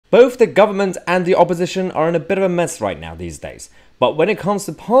Both the government and the opposition are in a bit of a mess right now these days. But when it comes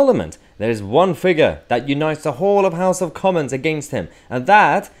to Parliament, there is one figure that unites the whole of House of Commons against him, and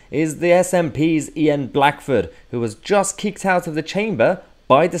that is the SNP's Ian Blackford, who was just kicked out of the chamber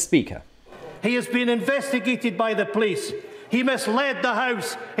by the Speaker. He has been investigated by the police. He misled the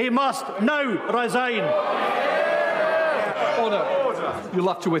House. He must now resign. Order. You'll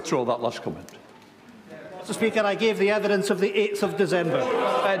have to withdraw that last comment. Mr. Speaker, I gave the evidence of the 8th of December.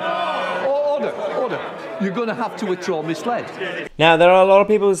 Order. You're going to have to withdraw misled. Now, there are a lot of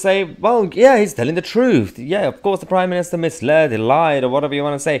people who say, well, yeah, he's telling the truth. Yeah, of course the Prime Minister misled, he lied, or whatever you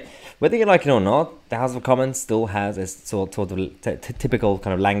want to say. Whether you like it or not, the House of Commons still has a sort of typical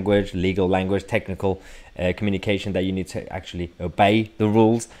kind of language, legal language, technical communication that you need to actually obey the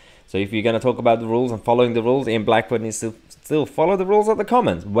rules. So if you're going to talk about the rules and following the rules, Ian Blackford needs to still follow the rules of the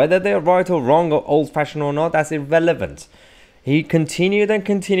Commons. Whether they're right or wrong or old-fashioned or not, that's irrelevant. He continued and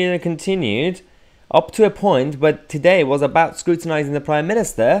continued and continued up to a point where today was about scrutinising the Prime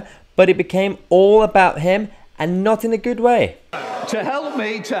Minister, but it became all about him and not in a good way. To help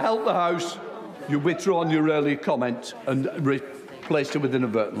the House, you withdrawn your earlier comment and replaced it with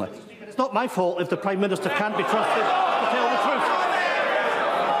inadvertently. It's not my fault if the Prime Minister can't be trusted to tell the truth.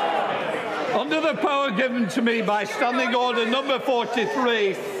 Under the power given to me by Standing Order number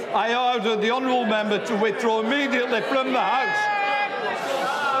 43, I order the honourable member to withdraw immediately from the House.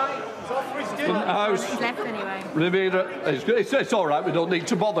 From the House. He's left anyway. Rivera, it's all right, we don't need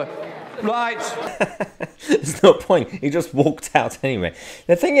to bother. Right. There's no point. He just walked out anyway.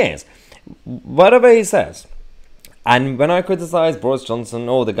 The thing is, whatever he says, and when I criticise Boris Johnson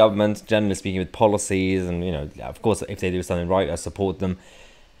or the government, generally speaking, with policies, and, you know, of course, if they do something right, I support them.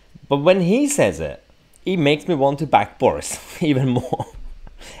 But when he says it, he makes me want to back Boris even more.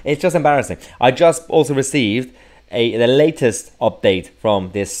 It's just embarrassing. I just also received the latest update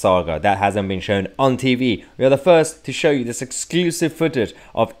from this saga that hasn't been shown on TV. We are the first to show you this exclusive footage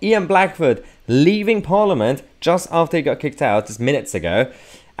of Ian Blackford leaving Parliament just after he got kicked out just minutes ago.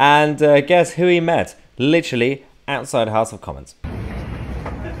 And guess who he met? Literally outside House of Commons.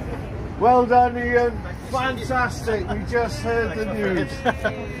 Well done, Ian. Fantastic. We just heard the news.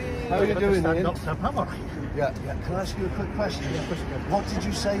 How are you doing, Ian? Yeah. Can I ask you a quick question? What did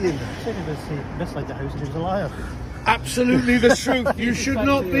you say in there? I said he misled the House and he was a liar. Absolutely the truth. You should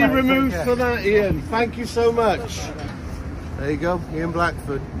not be removed for that, Ian. Thank you so much. There you go, Ian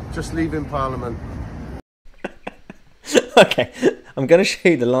Blackford, just leaving Parliament. Okay, I'm going to show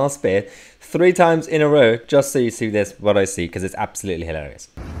you the last bit 3 times in a row just so you see this, what I see, because it's absolutely hilarious.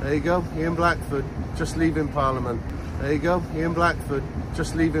 There you go, Ian Blackford, just leaving Parliament. There you go, Ian Blackford,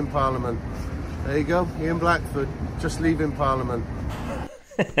 just leaving Parliament. There you go, Ian Blackford, just leaving Parliament.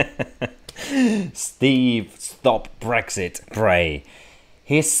 Steve, stop Brexit, pray.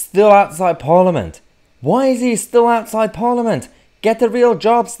 He's still outside Parliament. Why is he still outside Parliament? Get a real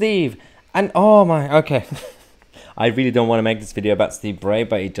job, Steve. And oh my, okay. I really don't want to make this video about Steve Bray,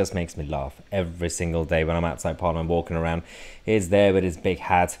 but it just makes me laugh every single day when I'm outside Parliament walking around. He's there with his big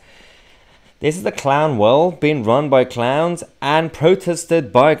hat. This is the clown world being run by clowns and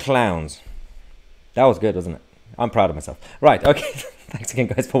protested by clowns. That was good, wasn't it? I'm proud of myself. Right, okay. Thanks again,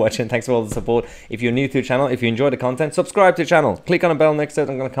 guys, for watching. Thanks for all the support. If you're new to the channel, if you enjoy the content, subscribe to the channel. Click on the bell next to it.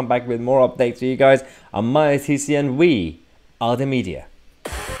 I'm going to come back with more updates for you guys on Mahyar, and we are the media.